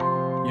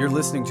You're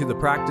listening to the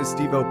Practice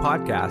Devo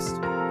podcast,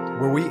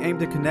 where we aim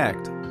to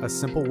connect a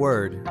simple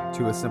word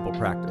to a simple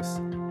practice.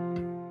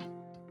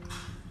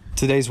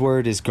 Today's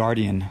word is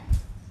guardian.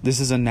 This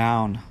is a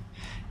noun,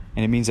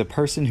 and it means a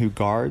person who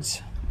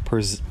guards,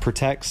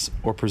 protects,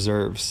 or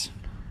preserves.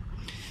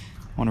 I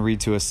want to read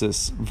to us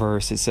this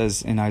verse. It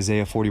says in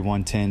Isaiah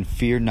 41:10,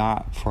 "Fear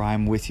not, for I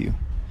am with you.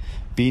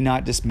 Be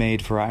not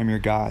dismayed, for I am your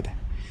God.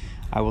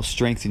 I will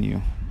strengthen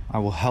you. I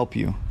will help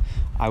you.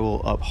 I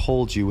will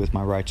uphold you with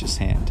my righteous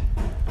hand."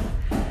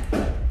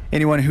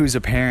 Anyone who's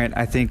a parent,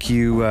 I think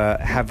you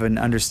have an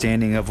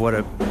understanding of what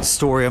a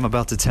story I'm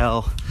about to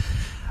tell.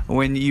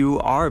 When you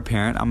are a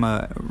parent, I'm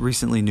a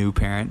recently new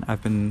parent.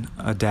 I've been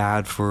a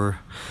dad for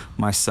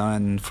my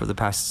son for the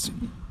past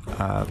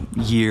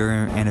year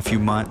and a few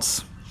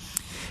months.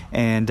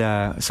 And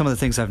some of the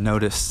things I've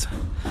noticed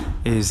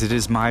is it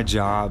is my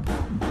job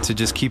to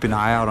just keep an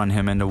eye out on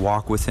him and to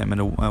walk with him and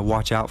to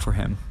watch out for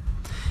him.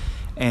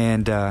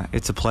 And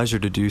it's a pleasure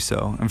to do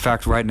so. In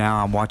fact, right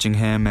now I'm watching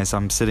him as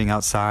I'm sitting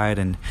outside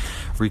and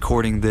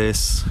recording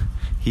this.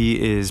 He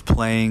is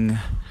playing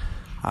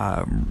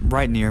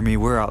right near me.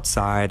 We're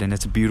outside and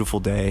it's a beautiful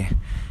day.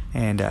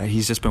 And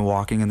he's just been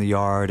walking in the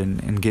yard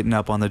and getting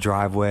up on the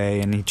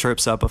driveway. And he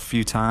trips up a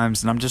few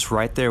times and I'm just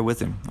right there with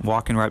him,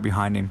 walking right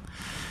behind him.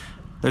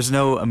 There's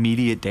no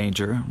immediate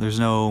danger. There's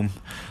no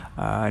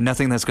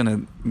nothing that's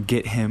going to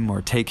get him or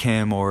take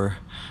him or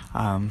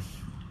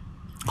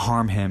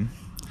harm him.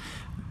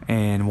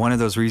 And one of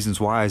those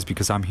reasons why is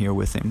because I'm here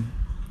with him.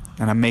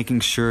 And I'm making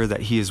sure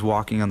that he is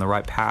walking on the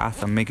right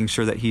path. I'm making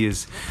sure that he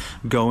is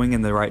going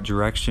in the right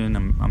direction.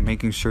 I'm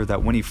making sure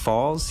that when he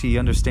falls, he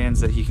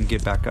understands that he can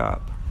get back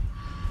up.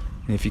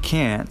 And if he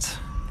can't,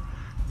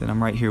 then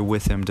I'm right here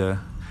with him to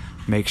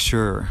make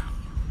sure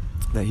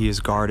that he is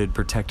guarded,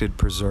 protected,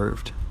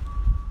 preserved.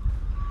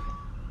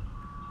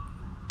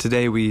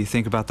 Today we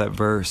think about that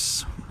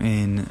verse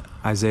in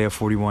Isaiah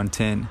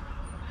 41:10.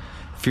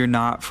 "Fear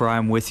not, for I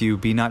am with you.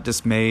 Be not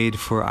dismayed,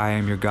 for I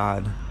am your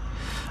God.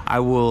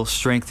 I will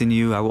strengthen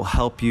you. I will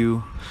help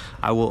you.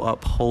 I will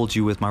uphold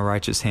you with my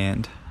righteous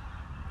hand."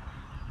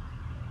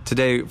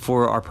 Today,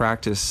 for our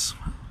practice,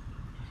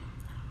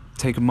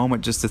 take a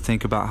moment just to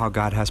think about how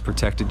God has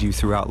protected you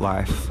throughout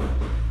life.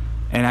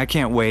 And I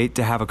can't wait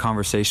to have a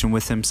conversation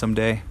with him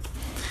someday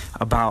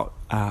about,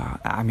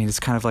 it's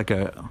kind of like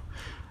a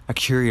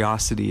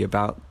curiosity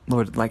about,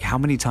 Lord, like how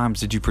many times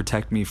did you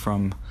protect me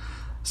from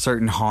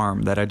certain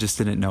harm that I just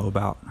didn't know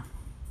about?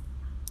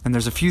 And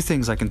there's a few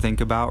things I can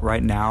think about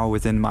right now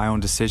within my own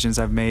decisions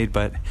I've made,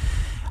 but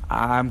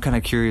I'm kind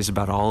of curious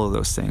about all of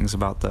those things,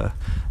 about the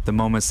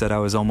moments that I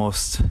was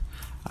almost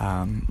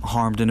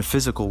harmed in a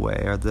physical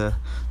way, or the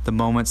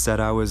moments that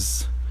I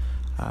was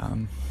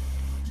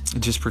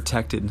just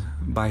protected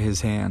by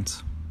his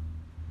hands.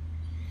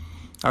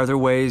 Are there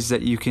ways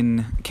that you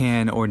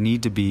can or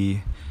need to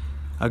be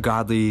a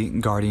godly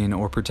guardian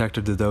or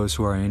protector to those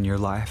who are in your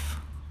life?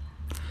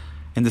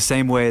 In the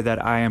same way that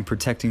I am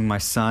protecting my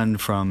son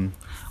from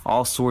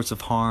all sorts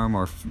of harm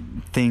or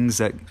things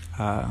that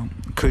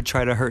could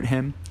try to hurt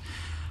him,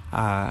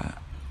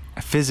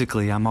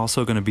 physically, I'm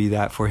also going to be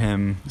that for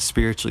him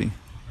spiritually.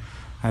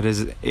 That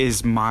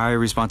is my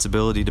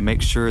responsibility to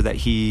make sure that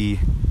he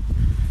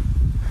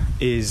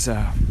is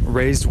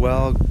raised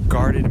well,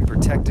 guarded, and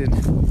protected.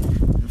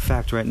 In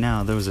fact, right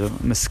now, there was a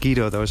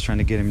mosquito that was trying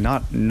to get him.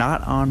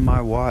 Not on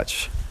my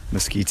watch,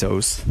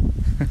 mosquitoes.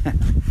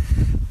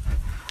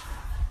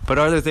 But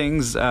are there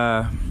things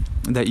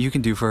that you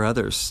can do for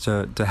others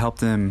to help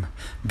them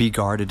be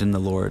guarded in the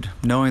Lord,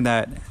 knowing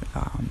that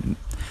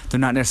they're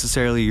not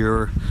necessarily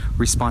your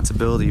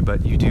responsibility,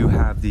 but you do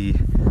have the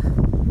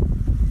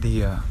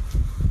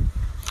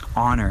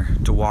honor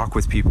to walk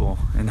with people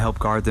and help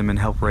guard them and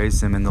help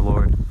raise them in the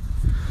Lord?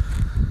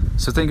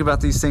 So think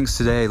about these things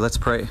today. Let's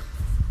pray.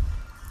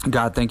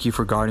 God, thank you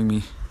for guarding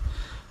me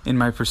in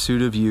my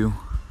pursuit of you.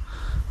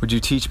 Would you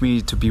teach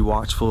me to be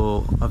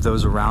watchful of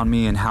those around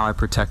me and how I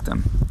protect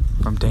them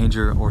from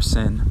danger or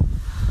sin?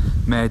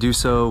 May I do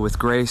so with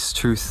grace,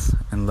 truth,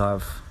 and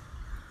love.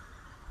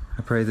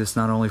 I pray this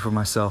not only for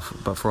myself,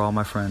 but for all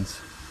my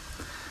friends.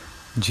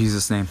 In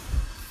Jesus' name,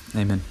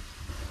 amen.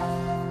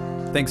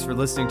 Thanks for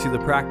listening to the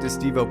Practice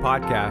Devo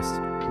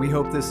podcast. We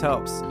hope this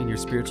helps in your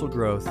spiritual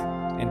growth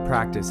and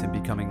practice in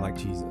becoming like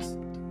Jesus.